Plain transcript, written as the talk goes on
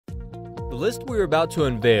The list we're about to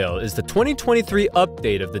unveil is the 2023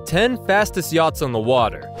 update of the 10 fastest yachts on the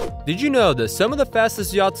water. Did you know that some of the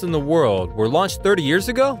fastest yachts in the world were launched 30 years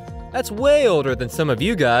ago? That's way older than some of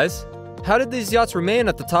you guys. How did these yachts remain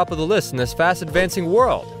at the top of the list in this fast advancing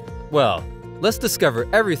world? Well, let's discover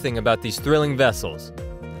everything about these thrilling vessels.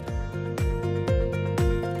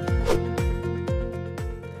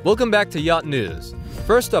 Welcome back to Yacht News.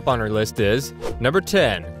 First up on our list is number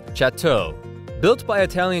 10, Chato. Built by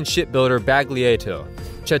Italian shipbuilder Baglietto,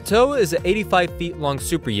 Chato is an 85 feet long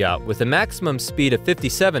superyacht with a maximum speed of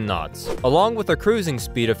 57 knots, along with a cruising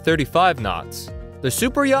speed of 35 knots. The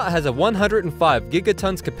superyacht has a 105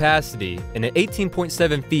 gigatons capacity and an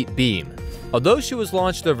 18.7 feet beam. Although she was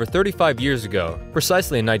launched over 35 years ago,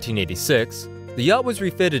 precisely in 1986, the yacht was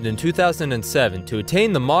refitted in 2007 to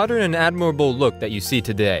attain the modern and admirable look that you see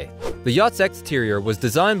today. The yacht's exterior was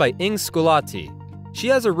designed by Ing Scolati. She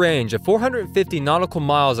has a range of 450 nautical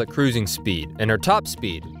miles at cruising speed, and her top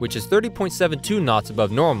speed, which is 30.72 knots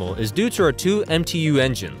above normal, is due to her 2 MTU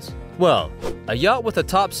engines. Well, a yacht with a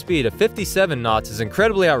top speed of 57 knots is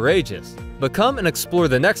incredibly outrageous, but come and explore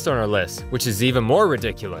the next on our list, which is even more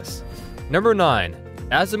ridiculous. Number 9.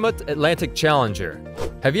 Azimut Atlantic Challenger.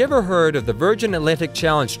 Have you ever heard of the Virgin Atlantic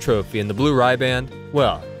Challenge trophy in the Blue Riband?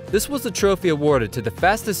 Well, this was the trophy awarded to the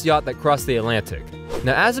fastest yacht that crossed the Atlantic.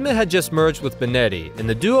 Now, Azimut had just merged with Benetti, and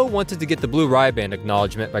the duo wanted to get the Blue Riband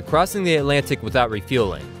acknowledgement by crossing the Atlantic without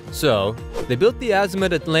refueling. So, they built the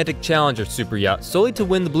Azimut Atlantic Challenger superyacht solely to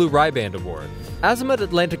win the Blue Riband award. Azimut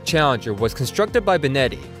Atlantic Challenger was constructed by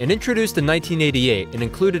Benetti and introduced in 1988 and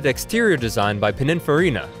included exterior design by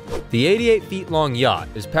Pininfarina. The 88 feet long yacht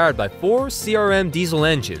is powered by 4 CRM diesel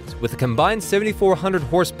engines with a combined 7,400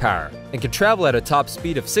 horsepower and can travel at a top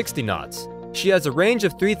speed of 60 knots. She has a range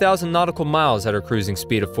of 3,000 nautical miles at her cruising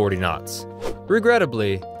speed of 40 knots.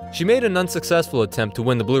 Regrettably, she made an unsuccessful attempt to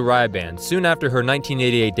win the Blue Riband soon after her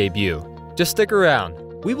 1988 debut. Just stick around,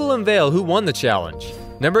 we will unveil who won the challenge.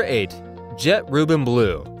 Number 8. Jet Ruban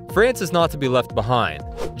Bleu. France is not to be left behind.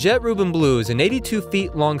 Jet Ruban Bleu is an 82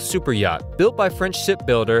 feet long superyacht built by French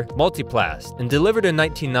shipbuilder Multiplast and delivered in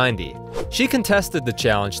 1990. She contested the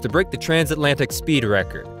challenge to break the transatlantic speed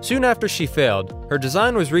record. Soon after she failed, her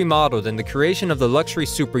design was remodeled in the creation of the luxury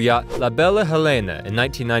superyacht La Belle Helena in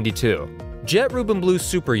 1992. Jet Ruban Bleu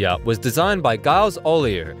superyacht was designed by Gilles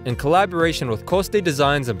Ollier in collaboration with Coste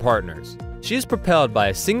Designs and Partners. She is propelled by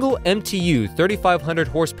a single MTU 3,500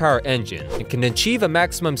 horsepower engine and can achieve a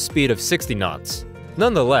maximum speed of 60 knots.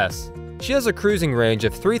 Nonetheless, she has a cruising range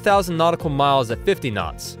of 3,000 nautical miles at 50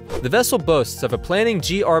 knots. The vessel boasts of a planning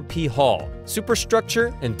GRP hull,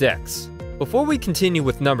 superstructure, and decks. Before we continue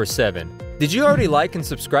with number 7, did you already like and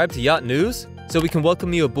subscribe to Yacht News so we can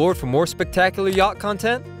welcome you aboard for more spectacular yacht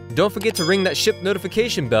content? Don't forget to ring that ship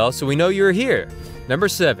notification bell so we know you're here. Number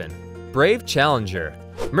 7. Brave Challenger.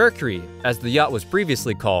 Mercury, as the yacht was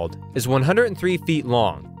previously called, is 103 feet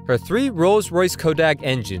long. Her 3 Rolls-Royce Kodag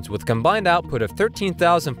engines with a combined output of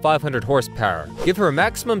 13,500 horsepower give her a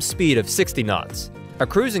maximum speed of 60 knots, a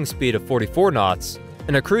cruising speed of 44 knots,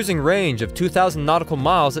 and a cruising range of 2,000 nautical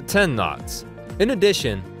miles at 10 knots. In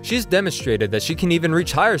addition, she's demonstrated that she can even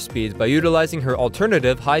reach higher speeds by utilizing her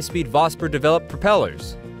alternative high-speed Vosper-developed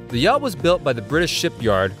propellers. The yacht was built by the British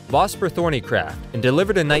shipyard Vosper Thornycraft and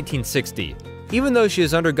delivered in 1960. Even though she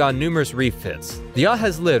has undergone numerous refits, the yacht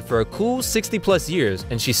has lived for a cool 60 plus years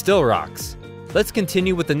and she still rocks. Let's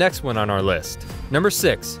continue with the next one on our list. Number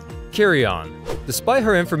 6. Kereon. Despite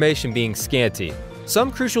her information being scanty,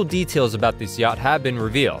 some crucial details about this yacht have been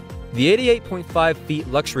revealed. The 88.5 feet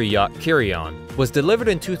luxury yacht Kereon was delivered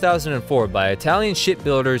in 2004 by Italian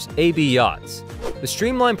shipbuilders AB Yachts. The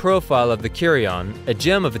streamlined profile of the Kereon, a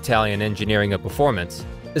gem of Italian engineering and performance,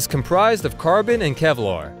 is comprised of carbon and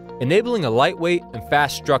kevlar, enabling a lightweight and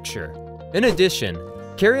fast structure. In addition,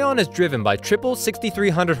 Kereon is driven by triple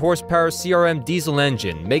 6,300 horsepower CRM diesel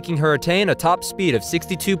engine, making her attain a top speed of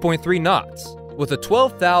 62.3 knots. With a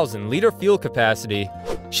 12,000 liter fuel capacity,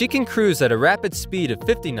 she can cruise at a rapid speed of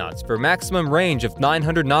 50 knots for a maximum range of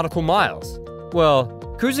 900 nautical miles. Well,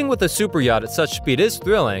 cruising with a superyacht at such speed is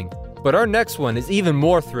thrilling, but our next one is even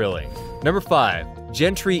more thrilling. Number 5.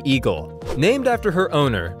 Gentry Eagle. Named after her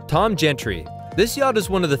owner, Tom Gentry, this yacht is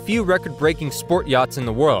one of the few record-breaking sport yachts in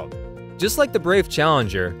the world. Just like the Brave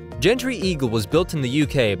Challenger, Gentry Eagle was built in the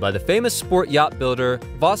UK by the famous sport yacht builder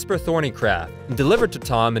Vosper Thornycraft and delivered to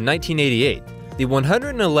Tom in 1988. The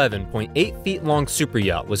 111.8 feet long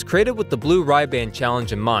superyacht was created with the Blue Riband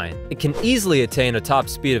challenge in mind. It can easily attain a top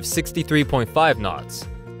speed of 63.5 knots.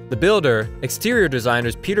 The builder, exterior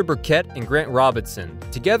designers Peter Burkett and Grant Robinson,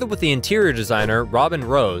 together with the interior designer Robin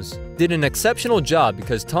Rose, did an exceptional job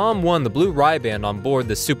because Tom won the Blue Riband on board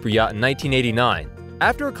the superyacht in 1989.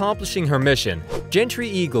 After accomplishing her mission, Gentry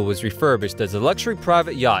Eagle was refurbished as a luxury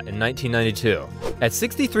private yacht in 1992. At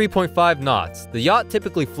 63.5 knots, the yacht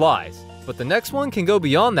typically flies, but the next one can go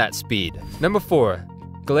beyond that speed. Number 4.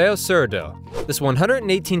 Galeo Cerdo. This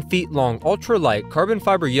 118 feet long ultralight carbon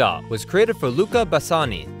fiber yacht was created for Luca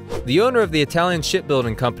Bassani, the owner of the Italian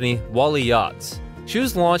shipbuilding company Wally Yachts. She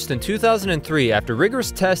was launched in 2003 after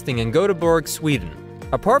rigorous testing in Gothenburg, Sweden.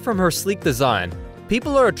 Apart from her sleek design,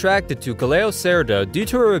 people are attracted to Galeo Cerdo due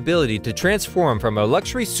to her ability to transform from a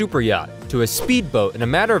luxury superyacht to a speedboat in a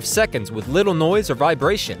matter of seconds with little noise or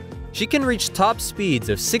vibration. She can reach top speeds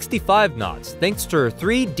of 65 knots thanks to her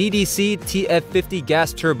 3 DDC TF50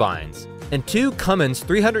 gas turbines and 2 Cummins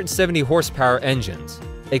 370 horsepower engines.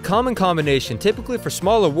 A common combination typically for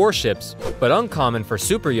smaller warships, but uncommon for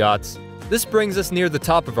superyachts. This brings us near the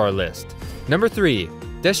top of our list. Number 3.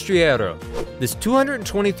 Destriero. This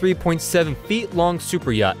 223.7 feet long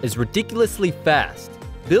superyacht is ridiculously fast.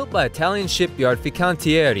 Built by Italian shipyard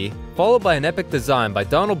Fincantieri, followed by an epic design by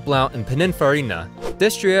Donald Blount and Pininfarina,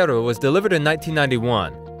 Destriero was delivered in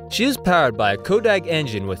 1991. She is powered by a Kodag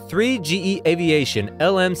engine with 3 GE Aviation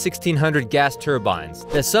LM1600 gas turbines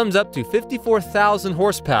that sums up to 54,000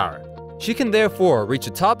 horsepower. She can therefore reach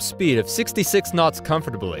a top speed of 66 knots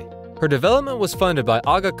comfortably. Her development was funded by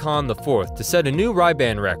Aga Khan IV to set a new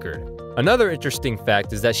Riband record. Another interesting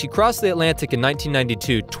fact is that she crossed the Atlantic in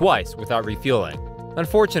 1992 twice without refueling.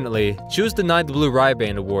 Unfortunately, she was denied the Blue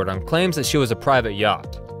Riband award on claims that she was a private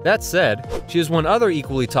yacht. That said, she has won other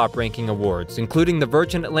equally top-ranking awards, including the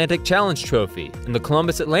Virgin Atlantic Challenge Trophy and the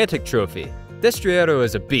Columbus Atlantic Trophy. Destriero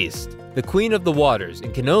is a beast, the queen of the waters,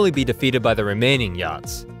 and can only be defeated by the remaining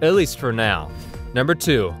yachts, at least for now. Number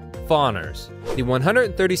 2. Fawners. The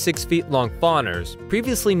 136 feet long Fawners,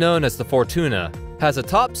 previously known as the Fortuna, has a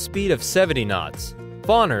top speed of 70 knots.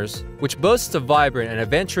 Fawners, which boasts a vibrant and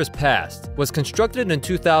adventurous past, was constructed in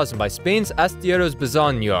 2000 by Spain's Astilleros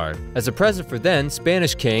Bazan yard as a present for then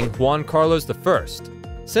Spanish King Juan Carlos I.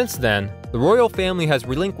 Since then, the royal family has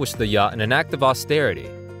relinquished the yacht in an act of austerity.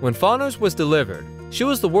 When Fawners was delivered, she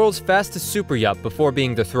was the world's fastest superyacht before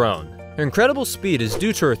being dethroned. Her incredible speed is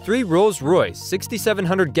due to her 3 Rolls-Royce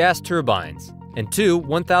 6700 gas turbines and 2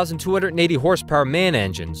 1,280 horsepower man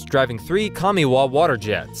engines driving 3 Kamiwa water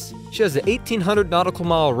jets. She has an 1,800 nautical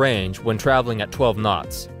mile range when traveling at 12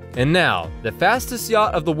 knots. And now, the fastest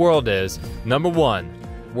yacht of the world is number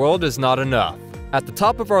 1. World is not enough. At the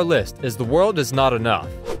top of our list is the World is not enough.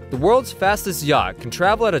 The world's fastest yacht can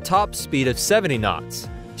travel at a top speed of 70 knots.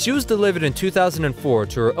 She was delivered in 2004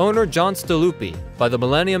 to her owner John Staluppi by the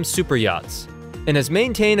Millennium Superyachts and has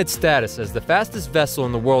maintained its status as the fastest vessel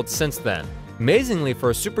in the world since then. Amazingly, for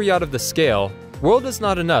a superyacht of the scale, World is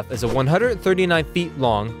not enough is a 139 feet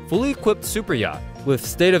long, fully equipped superyacht with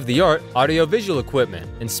state-of-the-art audio-visual equipment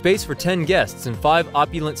and space for 10 guests and 5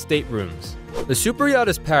 opulent staterooms. The superyacht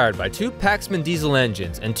is powered by 2 Paxman diesel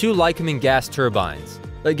engines and 2 Lycoming gas turbines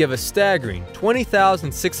that give a staggering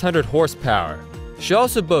 20,600 horsepower. She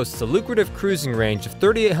also boasts a lucrative cruising range of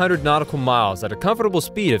 3,800 nautical miles at a comfortable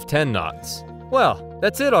speed of 10 knots. Well,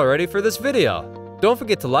 that's it already for this video. Don't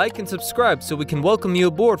forget to like and subscribe so we can welcome you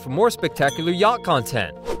aboard for more spectacular yacht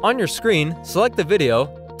content. On your screen, select the video,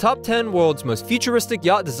 Top 10 World's Most Futuristic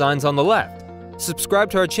Yacht Designs on the left.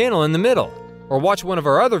 Subscribe to our channel in the middle, or watch one of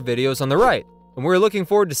our other videos on the right. And we're looking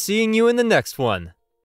forward to seeing you in the next one.